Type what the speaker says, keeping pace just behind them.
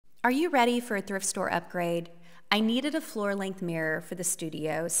Are you ready for a thrift store upgrade? I needed a floor-length mirror for the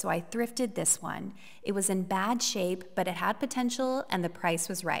studio, so I thrifted this one. It was in bad shape, but it had potential and the price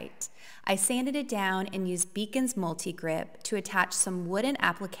was right. I sanded it down and used Beacon's multi-grip to attach some wooden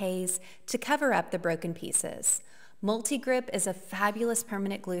appliques to cover up the broken pieces. Multi-grip is a fabulous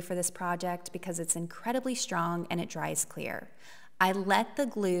permanent glue for this project because it's incredibly strong and it dries clear. I let the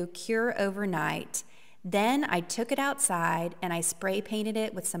glue cure overnight. Then I took it outside and I spray painted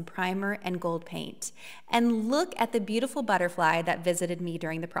it with some primer and gold paint. And look at the beautiful butterfly that visited me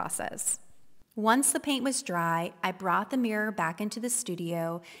during the process. Once the paint was dry, I brought the mirror back into the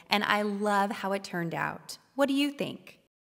studio and I love how it turned out. What do you think?